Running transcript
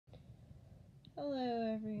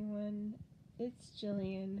Hello everyone, it's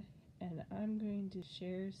Jillian and I'm going to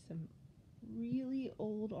share some really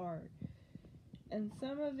old art. And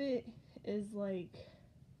some of it is like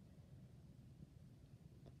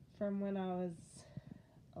from when I was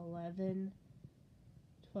 11,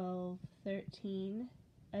 12, 13,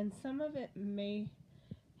 and some of it may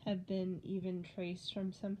have been even traced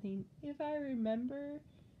from something if I remember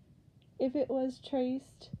if it was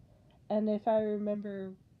traced, and if I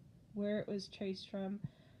remember where it was traced from,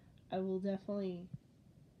 I will definitely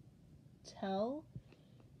tell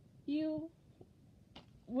you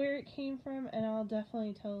where it came from, and I'll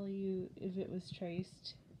definitely tell you if it was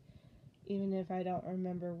traced, even if I don't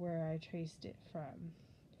remember where I traced it from.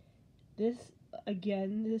 This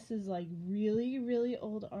is like really, really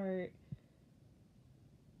old art,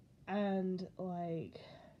 and like,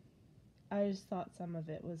 I just thought some of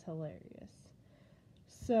it was hilarious.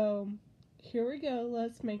 So, here we go,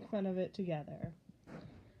 let's make fun of it together.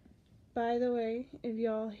 By the way, if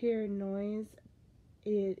y'all hear noise,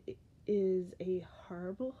 it is a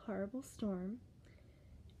horrible, horrible storm.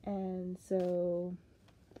 And so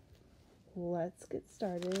let's get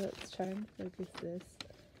started. Let's try and focus this.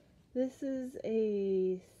 This is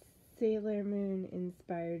a Sailor Moon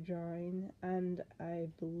inspired drawing, and I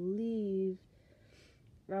believe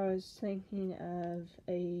I was thinking of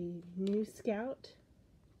a New Scout,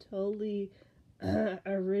 totally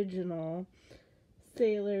original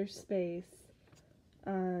Sailor Space.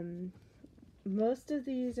 Most of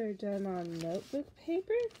these are done on notebook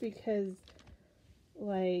paper because,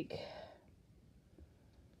 like,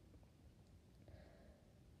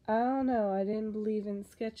 I don't know, I didn't believe in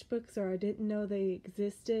sketchbooks, or I didn't know they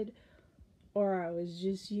existed, or I was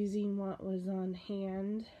just using what was on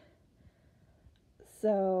hand.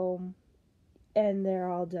 So, and they're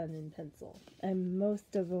all done in pencil, and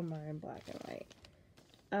most of them are in black and white.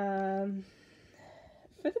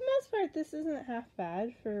 For the most part, this isn't half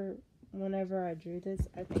bad for whenever I drew this.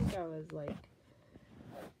 I think I was like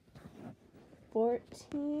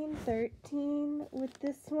 14, 13 with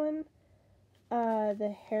this one.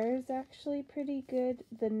 The hair is actually pretty good.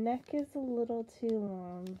 The neck is a little too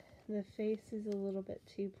long. The face is a little bit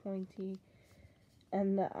too pointy.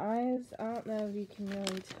 And the eyes, I don't know if you can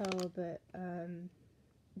really tell, but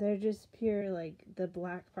they're just pure, like, the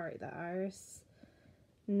black part, the iris.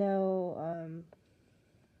 No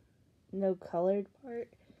colored part.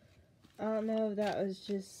 I don't know if that was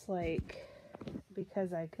just, like,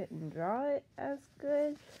 because I couldn't draw it as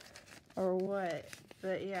good or what.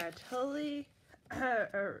 But yeah, totally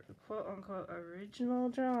quote-unquote original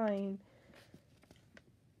drawing.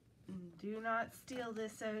 Do not steal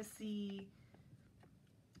this, OC.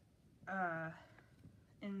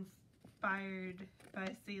 Inspired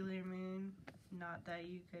by Sailor Moon. Not that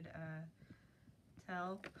you could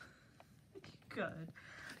tell. Good.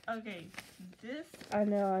 Okay, this I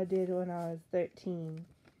know I did when I was 13.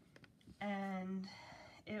 And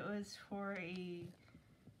it was for a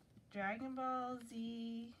Dragon Ball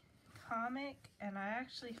Z comic, and I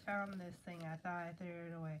actually found this thing. I thought I threw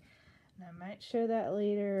it away, and I might show that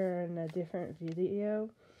later in a different video,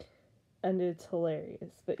 and it's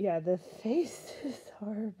hilarious. But yeah, the face is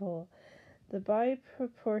horrible. The body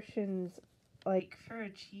proportions, like, for a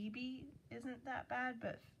chibi isn't that bad,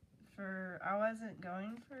 but I wasn't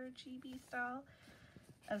going for a chibi style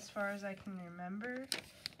as far as I can remember.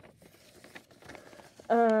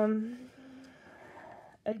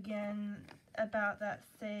 Again, about that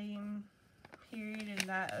same period, and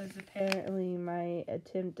that was apparently my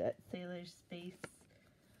attempt at Sailor Space.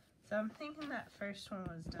 So I'm thinking that first one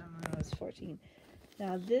was done when I was 14.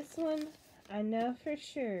 Now this one, I know for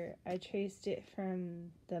sure I traced it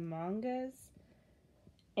from the mangas.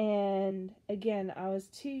 And again, I was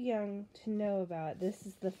too young to know about it. This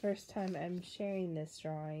is the first time I'm sharing this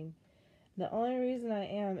drawing. The only reason I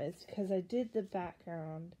am is because I did the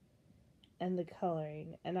background and the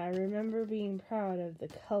coloring, and I remember being proud of the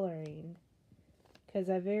coloring because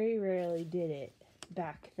I very rarely did it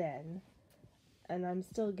back then, and I'm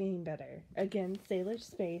still getting better. Again, Sailor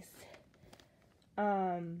Space.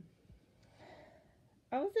 I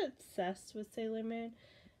was obsessed with Sailor Moon,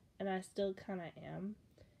 and I still kind of am.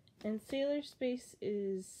 And Sailor Space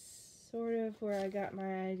is sort of where I got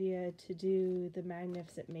my idea to do the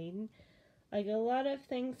Magnificent Maiden. Like, a lot of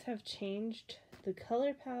things have changed. The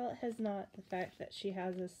color palette has not. The fact that she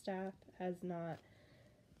has a staff has not.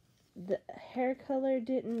 The hair color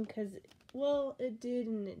didn't, because, well, it did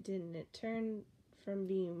and it didn't. It turned from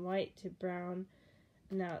being white to brown,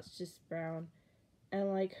 and now it's just brown.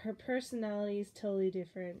 And, like, her personality is totally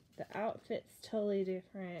different. The outfit's totally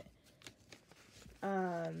different.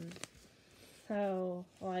 So,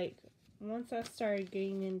 like, once I started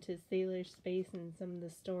getting into Sailor Space and some of the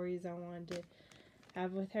stories I wanted to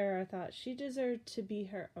have with her, I thought she deserved to be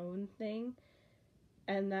her own thing.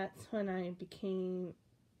 And that's when I became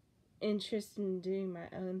interested in doing my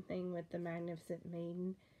own thing with the Magnificent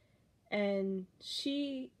Maiden. And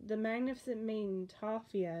the Magnificent Maiden,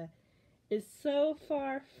 Tafia, is so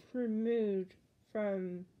far removed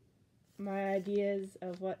from my ideas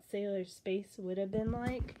of what Sailor Space would have been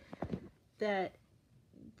like that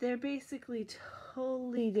they're basically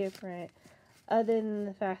totally different, other than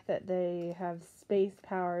the fact that they have space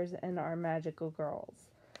powers and are magical girls.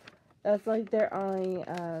 That's like their only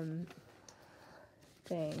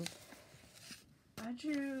thing. I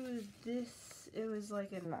drew this, it was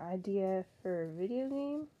like an idea for a video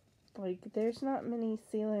game. Like, there's not many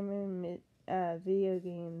Sailor Moon video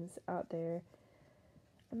games out there.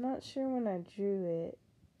 I'm not sure when I drew it,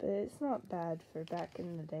 but it's not bad for back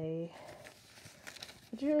in the day.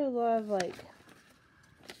 I drew a lot of, like,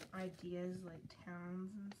 ideas, like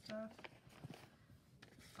towns and stuff.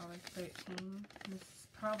 I was 13. This is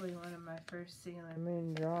probably one of my first Sailor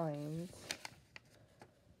Moon drawings.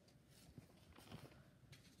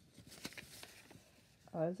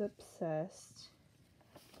 I was obsessed.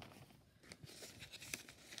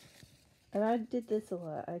 And I did this a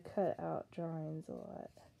lot. I cut out drawings a lot.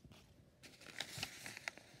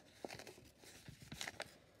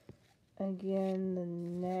 Again, the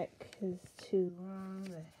neck is too long,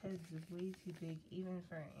 the head's way too big, even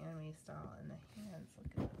for an anime style, and the hands,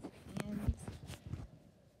 look at those hands.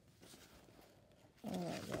 Oh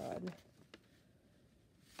my god.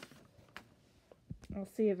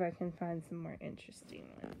 I'll see if I can find some more interesting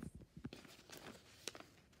ones.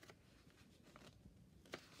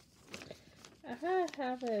 I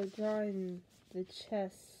have a drawing the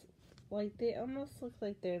chests, like they almost look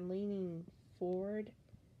like they're leaning forward.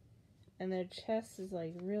 And their chest is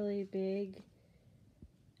like really big.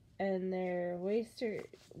 And their waists are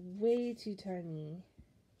way too tiny.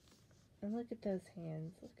 And look at those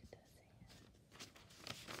hands. Look at those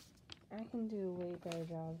hands. I can do a way better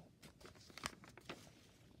job.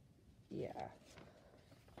 Yeah.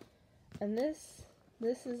 And this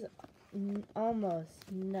is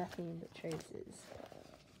almost nothing but traces.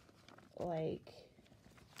 Like,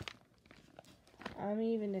 I'm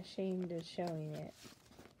even ashamed of showing it.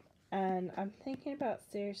 And I'm thinking about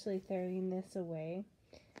seriously throwing this away,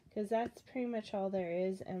 because that's pretty much all there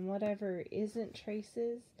is, and whatever isn't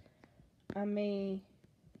traces, I may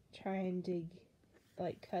try and dig,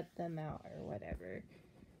 like, cut them out or whatever.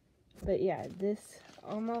 But yeah,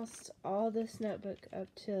 almost all this notebook up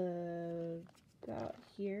to about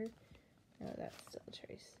here, no, that's still a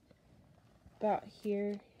trace. About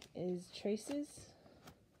here is traces,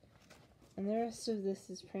 and the rest of this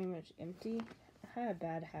is pretty much empty. I had a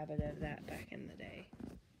bad habit of that back in the day.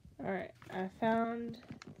 Alright, I found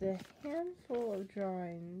the handful of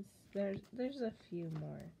drawings. There's a few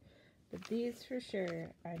more. But these for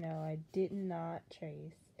sure, I know I did not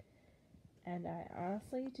trace. And I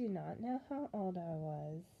honestly do not know how old I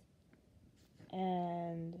was.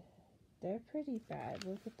 And they're pretty bad.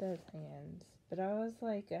 Look at those hands. But I was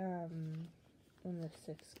like, in the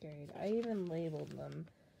 6th grade. I even labeled them.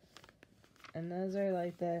 And those are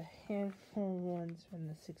like the handful ones from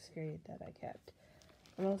the 6th grade that I kept.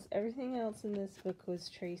 Almost everything else in this book was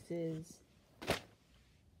traces.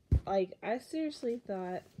 Like, I seriously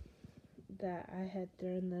thought that I had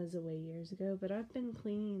thrown those away years ago, but I've been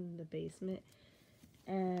cleaning the basement,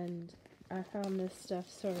 and I found this stuff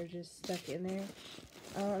sort of just stuck in there.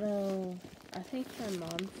 I don't know, I think my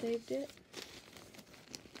mom saved it.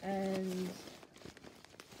 And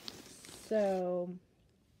so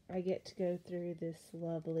I get to go through this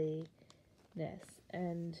loveliness,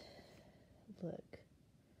 and look,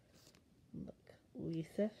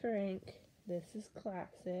 Lisa Frank, this is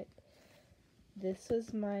classic. This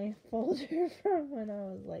was my folder from when I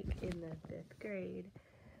was like in the 5th grade.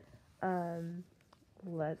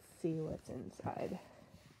 Let's see what's inside.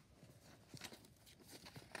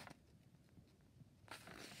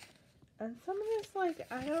 And some of this, like,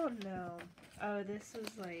 I don't know. Oh, this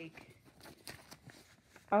was like,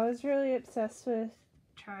 I was really obsessed with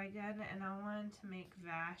Trigun, and I wanted to make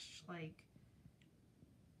Vash, like,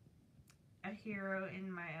 a hero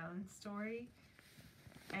in my own story.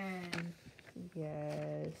 And,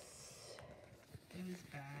 yes, it was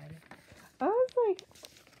bad. I was, like,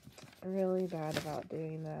 really bad about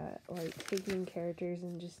doing that. Like, taking characters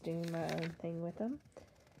and just doing my own thing with them.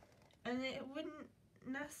 And it wouldn't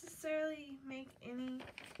necessarily make any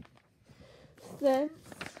sense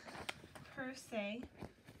per se,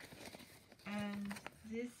 and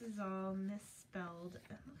this is all misspelled,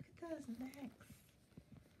 and look at those necks.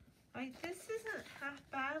 Like, this isn't half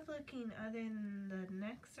bad looking, other than the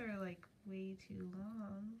necks are, like, way too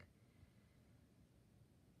long.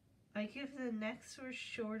 Like, if the necks were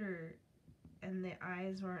shorter and the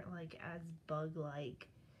eyes weren't, like, as bug-like,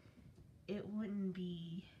 it wouldn't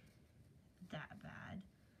be that bad.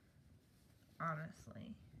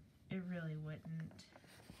 Honestly. It really wouldn't.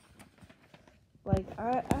 Like,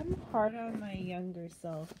 I'm hard on my younger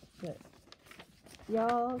self, but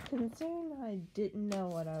y'all, considering I didn't know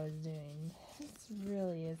what I was doing, this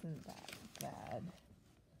really isn't that bad.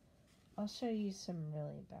 I'll show you some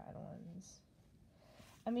really bad ones.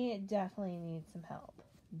 I mean, it definitely needs some help.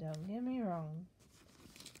 Don't get me wrong.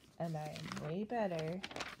 And I am way better.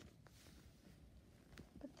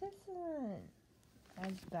 But this isn't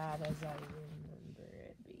as bad as I remember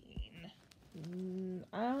it being.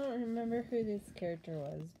 I don't remember who this character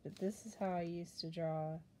was, but this is how I used to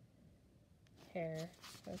draw hair,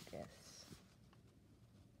 focus,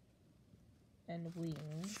 and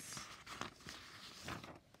wings.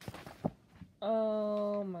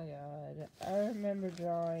 Oh my god. I remember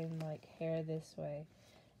drawing like hair this way.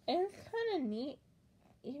 And it's kind of neat,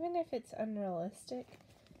 even if it's unrealistic.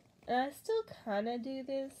 And I still kind of do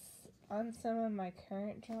this on some of my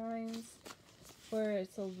current drawings, where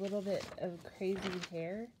it's a little bit of crazy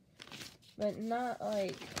hair, but not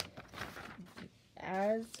like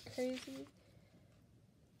as crazy.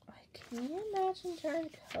 Like, can you imagine trying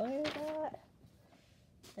to color that?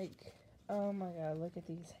 Like, oh my god, look at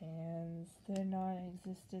these hands. They're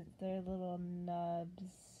non-existent. They're little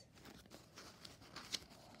nubs.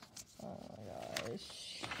 Oh my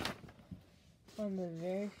gosh. One of the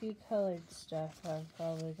very few colored stuff I've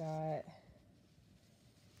probably got.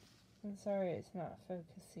 I'm sorry it's not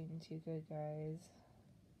focusing too good, guys.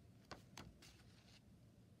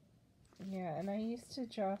 Yeah, and I used to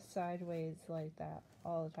draw sideways like that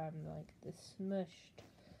all the time, like the smushed.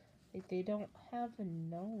 Like, they don't have a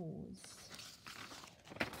nose.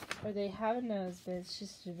 Or they have a nose, but it's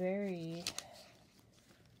just very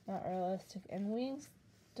not realistic. And wings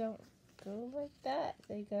don't go like that.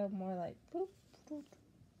 They go more like boop, boop,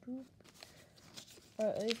 boop. Or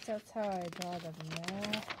at least that's how I draw them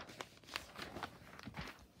now.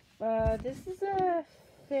 This is a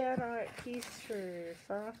fan art piece for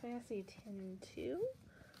Final Fantasy X-2.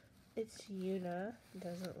 It's Yuna.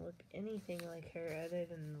 Doesn't look anything like her other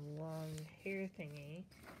than the long hair thingy.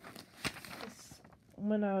 This,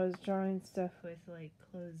 when I was drawing stuff with like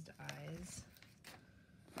closed eyes,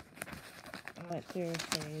 I went through a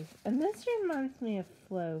phase. And this reminds me of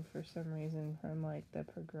Flo for some reason from like the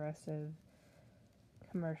Progressive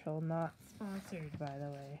commercial. Not sponsored, by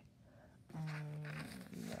the way.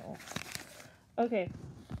 No. Okay.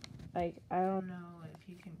 Like, I don't know if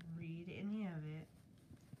you can read any of it.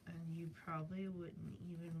 And you probably wouldn't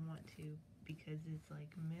even want to, because it's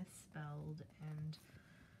like misspelled, and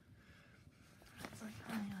it's like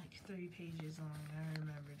only like 3 pages long. I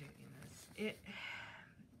remember doing this. It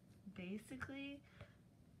basically,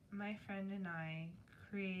 my friend and I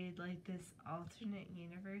created like this alternate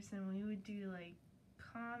universe, and we would do like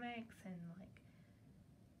comics and like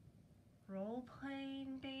role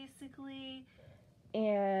playing basically,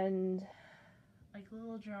 and like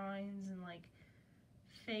little drawings and like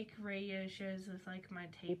fake radio shows with like my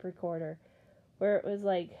tape recorder, where it was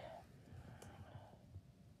like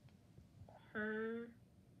her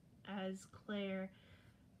as Claire,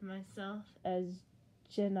 myself as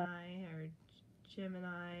Gemini or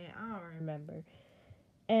Gemini, I don't remember.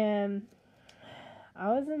 And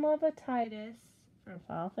I was in love with Titus from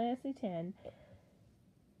Final Fantasy X.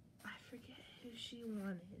 I forget who she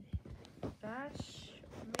wanted. Bash,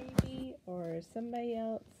 maybe, or somebody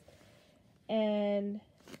else. And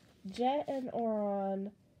Jet and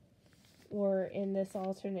Auron were in this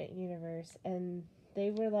alternate universe, and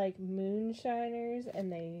they were like moonshiners,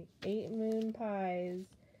 and they ate moon pies,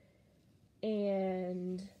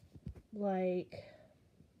 and like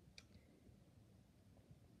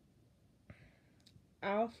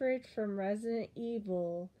Alfred from Resident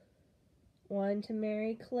Evil wanted to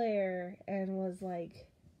marry Claire and was like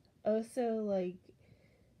also like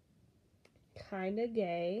kind of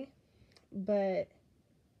gay, but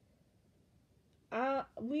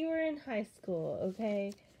we were in high school,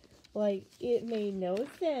 okay? Like, it made no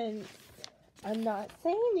sense. I'm not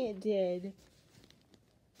saying it did.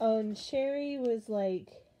 And Sherry was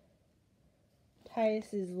like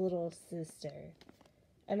Titus's little sister.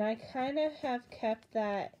 And I kind of have kept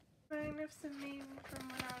that magnificent name from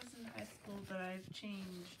when I was in high school, but I've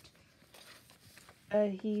changed a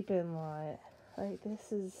heaping lot. Like,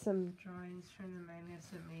 this is some drawings from the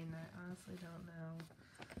Magnificent Maiden I honestly don't know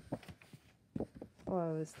what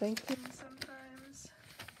I was thinking sometimes.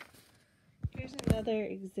 another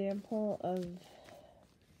example of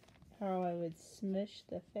how I would smush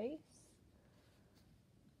the face.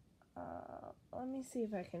 Let me see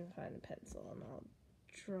if I can find a pencil and I'll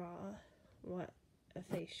draw what a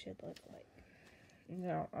face should look like.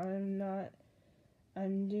 No,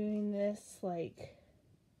 I'm doing this like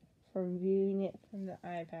from viewing it from the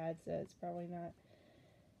iPad, so it's probably not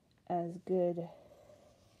as good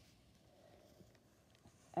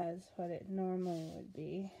as what it normally would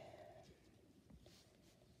be.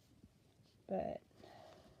 But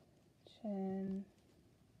chin,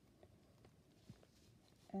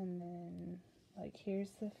 and then like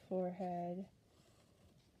here's the forehead.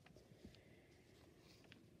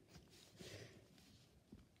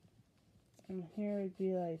 And here would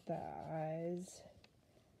be like the eyes,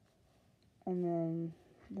 and then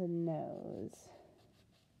the nose.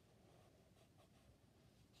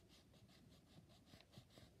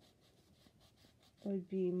 Would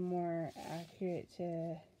be more accurate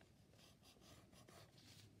to,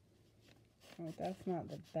 well, that's not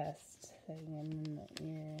the best thing, and then the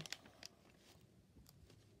ear.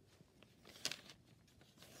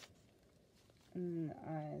 And the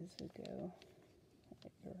eyes would go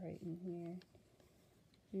like right in here.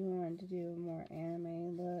 If you wanted to do a more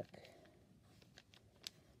anime look,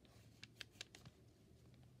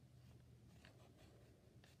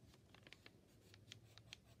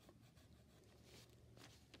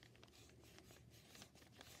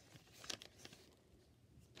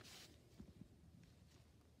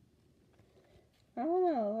 I don't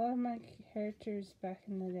know, a lot of my characters back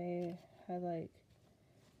in the day had like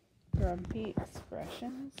grumpy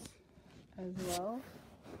expressions as well.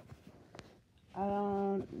 I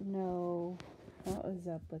don't know what was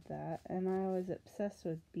up with that, and I was obsessed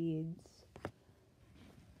with beads.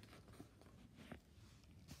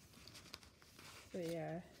 But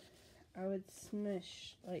yeah, I would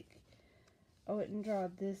smush, like, I wouldn't draw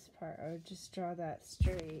this part, I would just draw that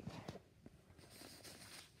straight.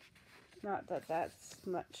 Not that that's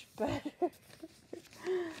much better.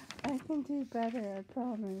 I can do better, I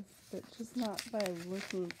promise, but just not by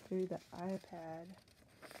looking through the iPad.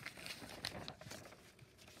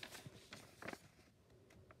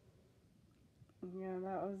 Yeah,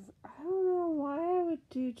 that was, I don't know why I would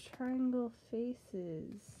do triangle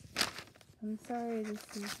faces. I'm sorry this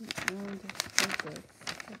isn't going to focus.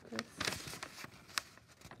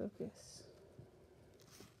 Focus.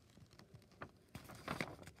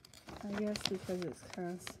 I guess because it's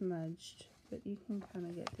kind of smudged, but you can kind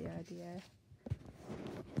of get the idea.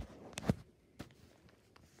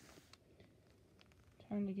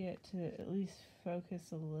 Trying to get to at least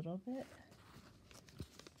focus a little bit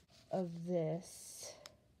of this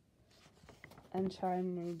and try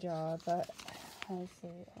and redraw, but I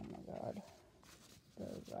say, oh my god,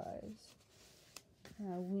 those eyes.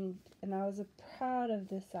 And I winked, and I was proud of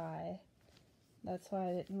this eye. That's why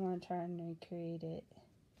I didn't want to try and recreate it.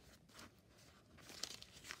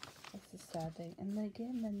 That's the sad thing. And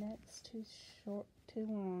again, the neck's too short, too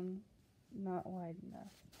long, not wide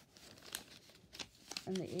enough.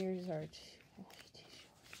 And the ears are way too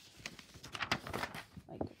short.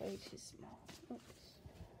 Like, way too small. Oops.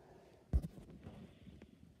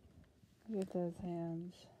 Look at those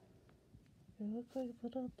hands. They look like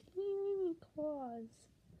little teeny claws.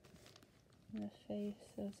 And the face,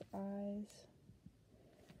 those eyes.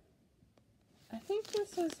 I think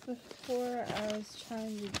this was before I was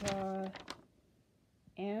trying to draw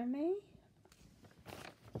anime.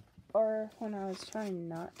 Or when I was trying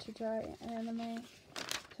not to draw anime.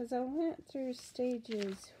 Because I went through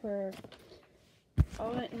stages where I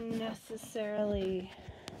wouldn't necessarily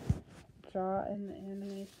draw in the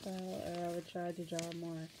anime style, or I would try to draw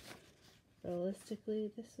more realistically.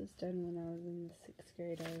 This was done when I was in the 6th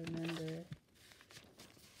grade, I remember.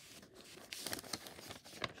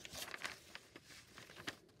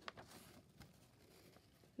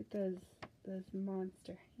 Look at those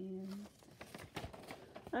monster hands.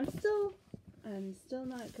 I'm still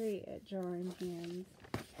not great at drawing hands,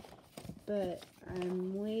 but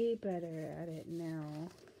I'm way better at it now.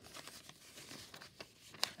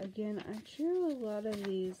 Again, I drew a lot of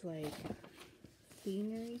these like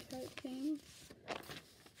scenery type things,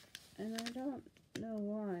 and I don't know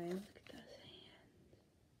why. Look at those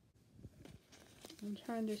hands. I'm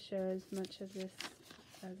trying to show as much of this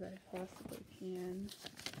as I possibly can.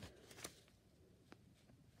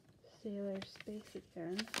 Sailor Space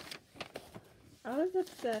again. I was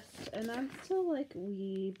obsessed, and I'm still like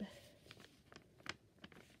weeb.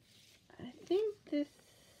 I think this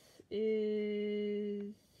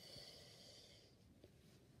is,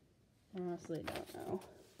 honestly don't know.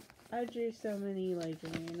 I drew so many like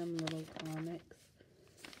random little comics.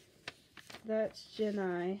 that's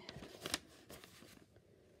Jenai.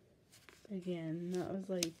 Again, that was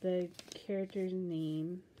like the character's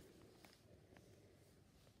name.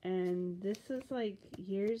 And this is like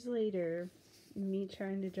years later, me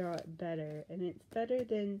trying to draw it better. And it's better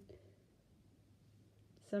than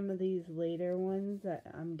some of these later ones that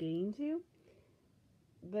I'm getting to.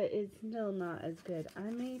 But it's still not as good.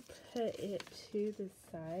 I may put it to the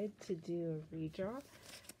side to do a redraw.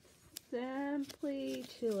 Simply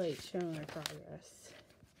to like show my progress.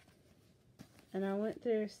 And I went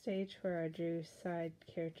through a stage where I drew side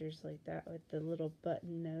characters like that with the little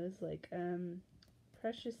button nose, like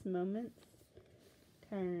Precious Moments.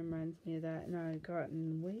 Kind of reminds me of that, and I've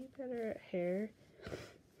gotten way better at hair.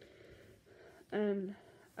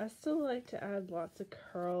 I still like to add lots of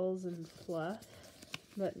curls and fluff,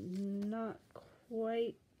 but not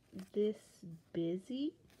quite this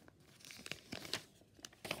busy.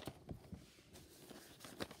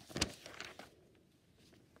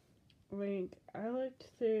 Like, I looked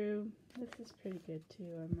through, this is pretty good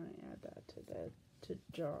too, I might add that to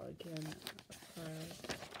draw again.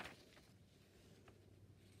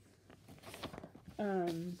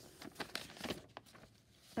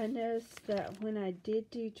 I noticed that when I did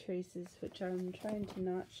do traces, which I'm trying to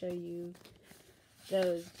not show you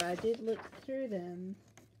those, but I did look through them,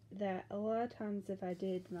 that a lot of times if I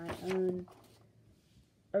did my own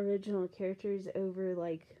original characters over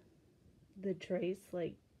like the trace,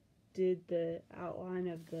 like did the outline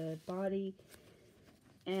of the body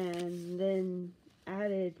and then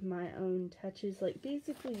added my own touches, like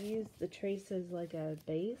basically used the trace as like a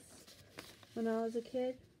base when I was a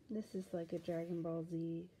kid. This is like a Dragon Ball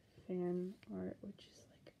Z fan art, which is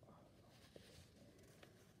like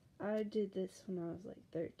awful. I did this when I was like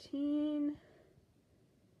 13.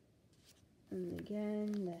 And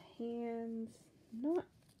again, the hands, not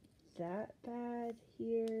that bad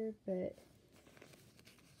here, but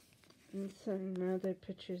in some other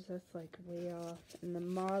pictures that's like way off. And the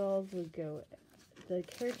models would go, the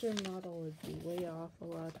character model would be way off a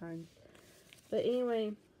lot of times. But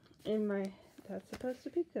anyway, in my, that's supposed to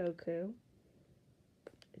be Goku.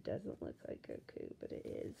 It doesn't look like Goku, but it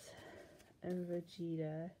is. And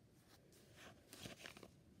Vegeta.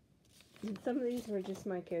 And some of these were just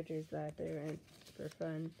my characters that I threw in for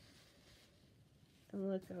fun. And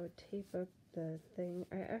look, I would tape up the thing.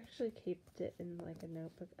 I actually kept it in like a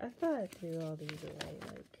notebook. I thought I threw all these away,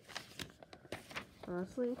 like,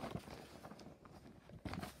 honestly.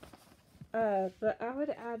 But I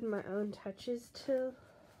would add my own touches to,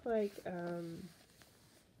 like, one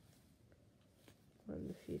of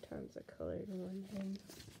the few times I colored one thing.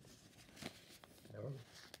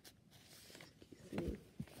 Excuse me.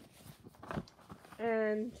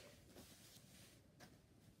 And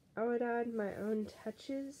I would add my own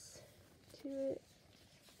touches to it.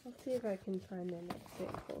 I'll see if I can find an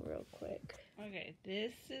example real quick. Okay,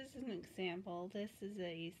 this is an example. This is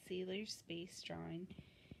a Sailor Space drawing.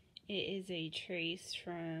 It is a trace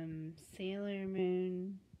from Sailor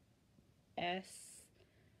Moon S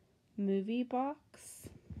movie box.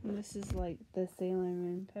 And this is like the Sailor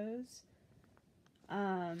Moon pose.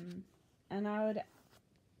 And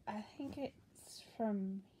I think it's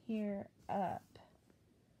from here up.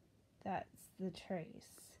 That's the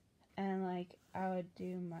trace. And like I would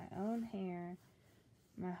do my own hair,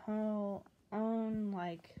 my whole own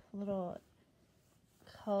like little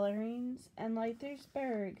colorings, and like there's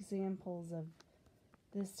better examples of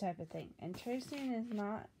this type of thing. And tracing is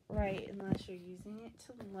not right unless you're using it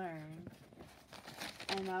to learn,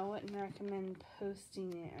 and I wouldn't recommend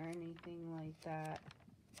posting it or anything like that.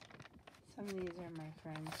 Some of these are my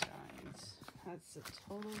friend's drawings. That's a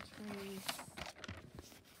total trace.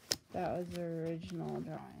 That was the original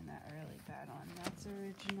drawing, that really bad one. That's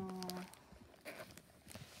original.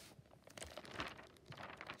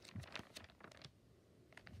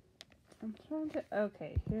 I'm trying to,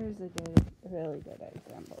 okay, here's a really good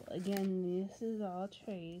example. Again, this is all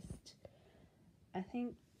traced. I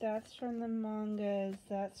think that's from the mangas,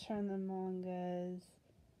 that's from the mangas.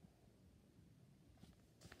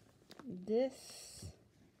 This,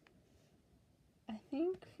 I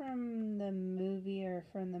think from the movie or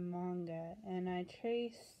from the manga, and I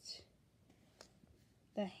traced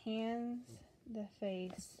the hands, the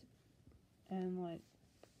face, and like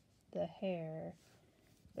the hair.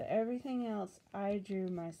 But everything else I drew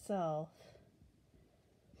myself.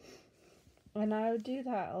 And I would do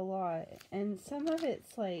that a lot. And some of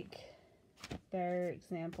it's like better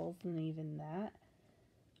examples than even that.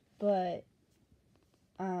 But,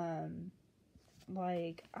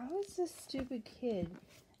 like, I was a stupid kid.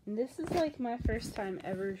 And this is like my first time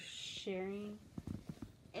ever sharing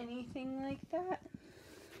anything like that.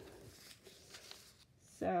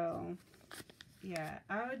 So, yeah,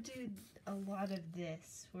 I would do a lot of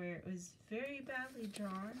this where it was very badly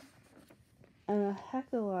drawn. And a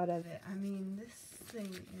heck of a lot of it. I mean, this thing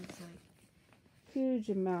is like huge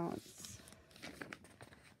amounts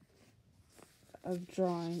of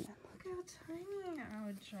drawing. Look how tiny I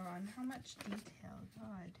would draw and how much detail.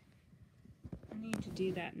 God. I need to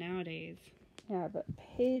do that nowadays. Yeah, but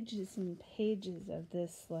pages and pages of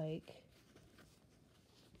this, like,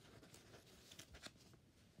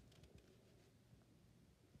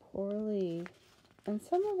 poorly. And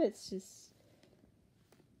some of it's just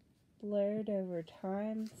blurred over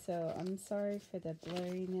time, so I'm sorry for the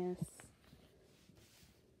blurriness.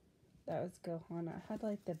 That was Gohan. I had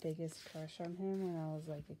like the biggest crush on him when I was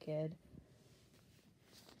like a kid.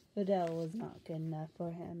 Videl was not good enough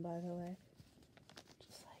for him, by the way.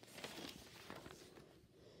 Just like,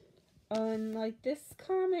 and like this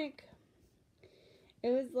comic, it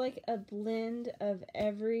was like a blend of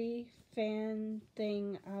every fan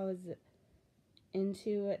thing I was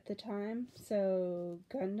into at the time. So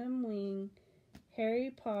Gundam Wing, Harry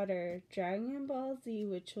Potter, Dragon Ball Z,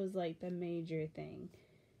 which was like the major thing.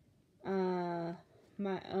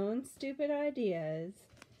 My own stupid ideas.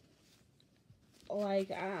 Like,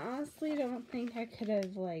 I honestly don't think I could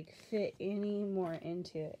have like fit any more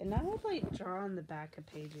into it. And I would like draw on the back of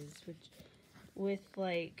pages, which with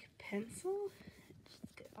like pencil. Just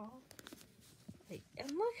get all like, and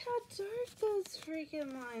look how dark those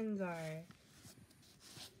freaking lines are.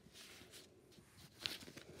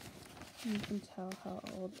 You can tell how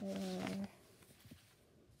old they are.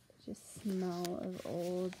 Just smell of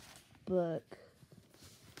old book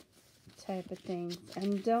type of things.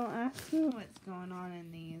 And don't ask me what's going on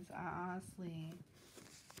in these. I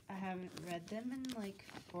haven't read them in like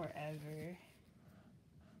forever.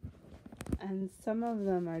 And some of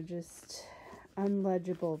them are just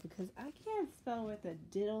unlegible because I can't spell with a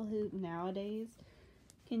diddle hoop nowadays.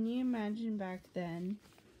 Can you imagine back then?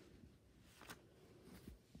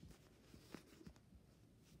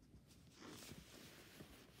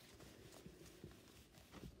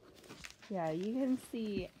 Yeah, you can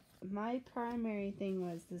see my primary thing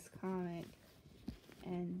was this comic,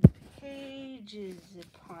 and pages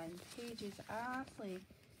upon pages. I honestly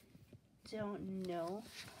don't know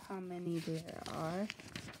how many there are.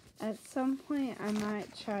 At some point, I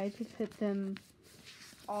might try to put them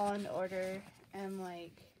all in order, and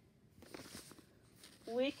like,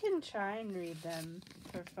 we can try and read them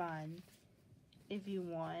for fun if you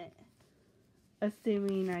want,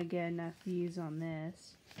 assuming I get enough views on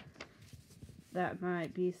this. That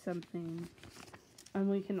might be something, and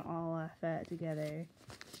we can all laugh at together.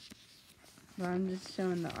 But I'm just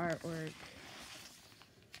showing the artwork.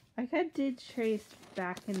 Like I did trace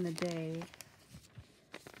back in the day.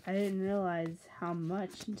 I didn't realize how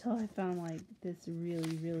much until I found like this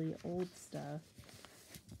really, really old stuff.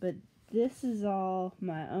 But this is all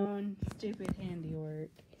my own stupid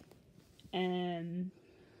handiwork. And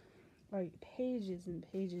like pages and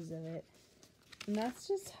pages of it. And that's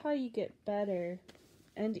just how you get better.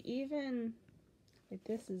 And even like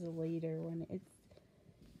this is a later one.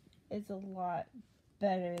 It's a lot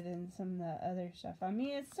better than some of the other stuff. I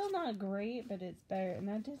mean, it's still not great, but it's better. And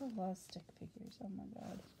I did a lot of stick figures. Oh my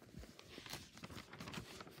god.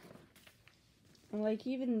 And like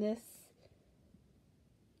even this,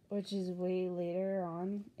 which is way later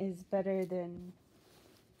on, is better than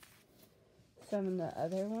some of the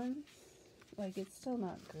other ones. Like it's still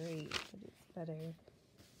not great, but it's better.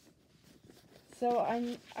 So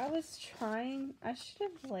I was trying, I should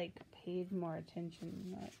have like paid more attention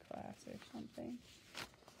in that class or something.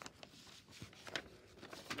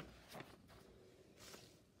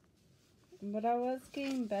 But I was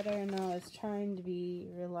getting better, and I was trying to be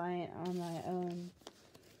reliant on my own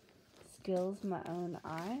skills, my own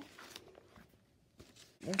eye.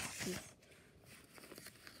 This is,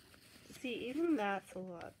 see, even that's a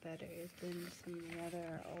lot better than some of the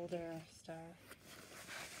other older stuff.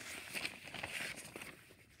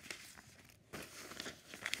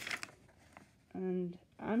 And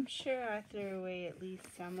I'm sure I threw away at least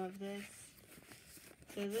some of this.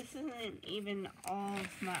 So this isn't even all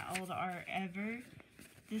of my old art ever.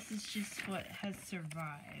 This is just what has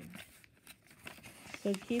survived.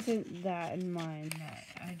 So keep that in mind that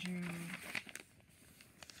I drew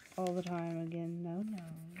all the time. Again, no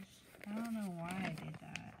nose. I don't know why I did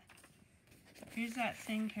that. Here's that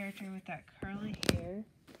same character with that curly hair.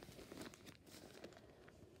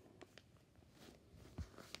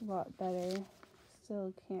 A lot better.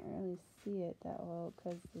 Still can't really see it that well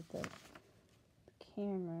because of the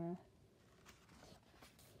camera.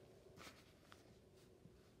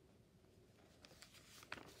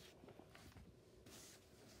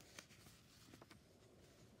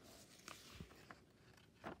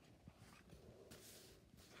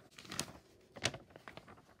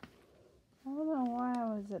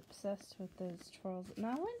 obsessed with those trolls. And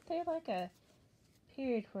I went through like a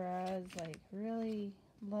period where I was like really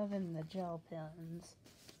loving the gel pens.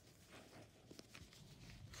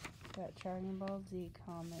 Got Dragon Ball Z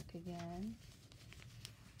comic again.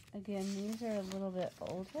 Again, these are a little bit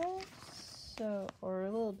older, so, or a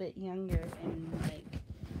little bit younger in like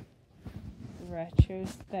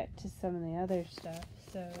retrospect to some of the other stuff,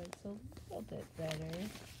 so it's a little bit better.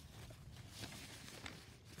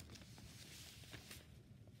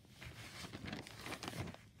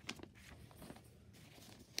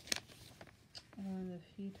 One of the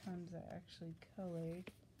few times I actually colored.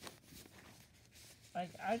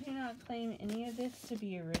 Like, I do not claim any of this to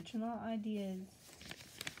be original ideas.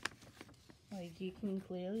 Like, you can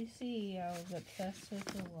clearly see I was obsessed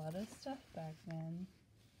with a lot of stuff back then.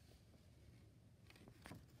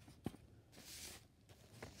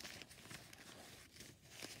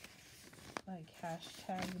 Like,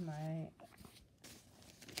 hashtag my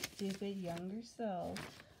stupid younger self.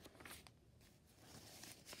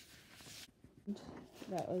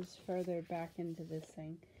 That was further back into this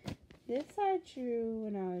thing. This I drew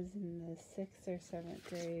when I was in the 6th or 7th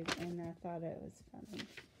grade, and I thought it was funny.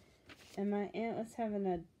 And my aunt was having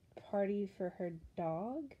a party for her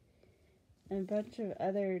dog, and a bunch of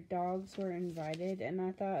other dogs were invited, and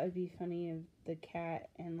I thought it would be funny if the cat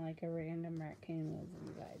and like a random raccoon was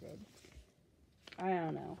invited. I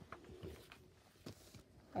don't know.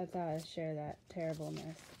 I thought I'd share that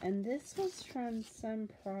terribleness. And this was from some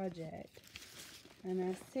project, and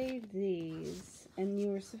I saved these. And you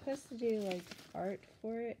were supposed to do like art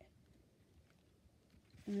for it.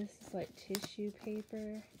 And this is like tissue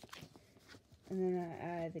paper. And then I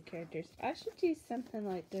added the characters. I should do something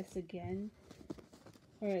like this again,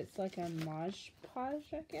 where it's like a Mod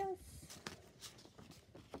Podge, I guess.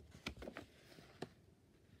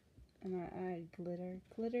 And I added glitter.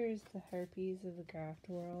 Glitter is the herpes of the craft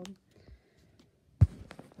world.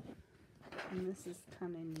 And this is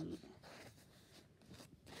kind of neat.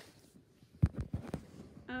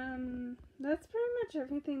 That's pretty much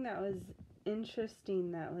everything that was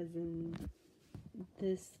interesting that was in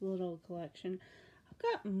this little collection.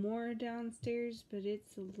 I've got more downstairs, but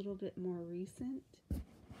it's a little bit more recent.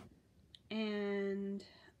 And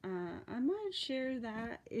I might share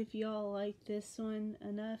that if y'all like this one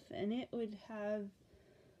enough, and it would have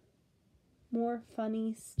more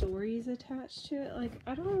funny stories attached to it. Like,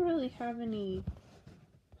 I don't really have any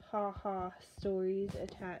ha-ha stories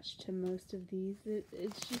attached to most of these.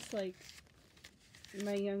 It's just like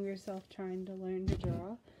my younger self trying to learn to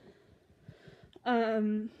draw.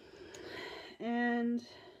 And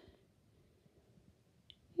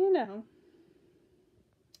you know,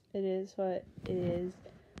 it is what it is.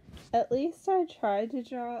 At least I tried to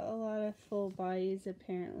draw a lot of full bodies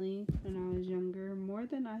apparently when I was younger, more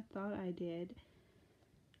than I thought I did.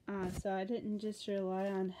 So I didn't just rely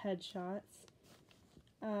on headshots.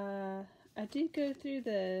 I did go through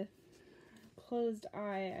the closed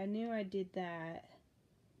eye. I knew I did that.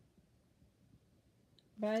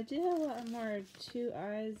 But I did a lot more 2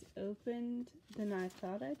 eyes opened than I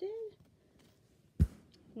thought I did,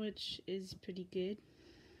 which is pretty good.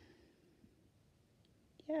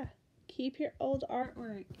 Yeah, keep your old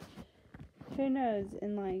artwork. Who knows,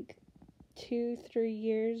 in like 2-3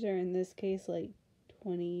 years, or in this case like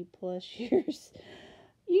 20 plus years,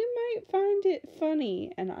 you might find it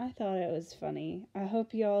funny, and I thought it was funny. I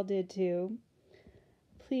hope y'all did too.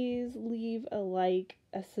 Please leave a like,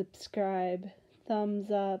 a subscribe, thumbs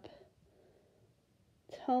up.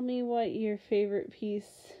 Tell me what your favorite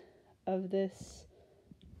piece of this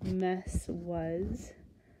mess was.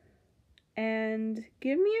 And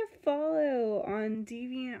give me a follow on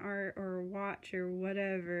DeviantArt or Watch or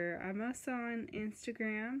whatever. I'm also on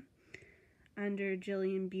Instagram under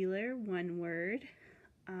Jillian Beeler, one word.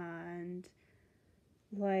 And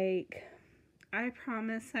like, I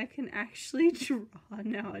promise I can actually draw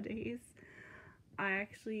nowadays. I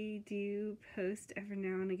actually do post every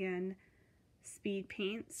now and again speed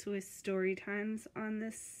paints with story times on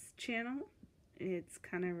this channel. It's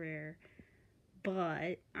kind of rare,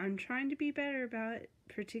 but I'm trying to be better about it,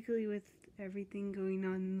 particularly with everything going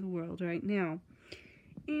on in the world right now.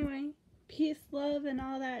 Anyway, peace, love, and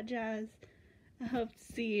all that jazz. I hope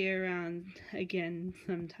to see you around again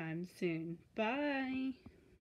sometime soon. Bye!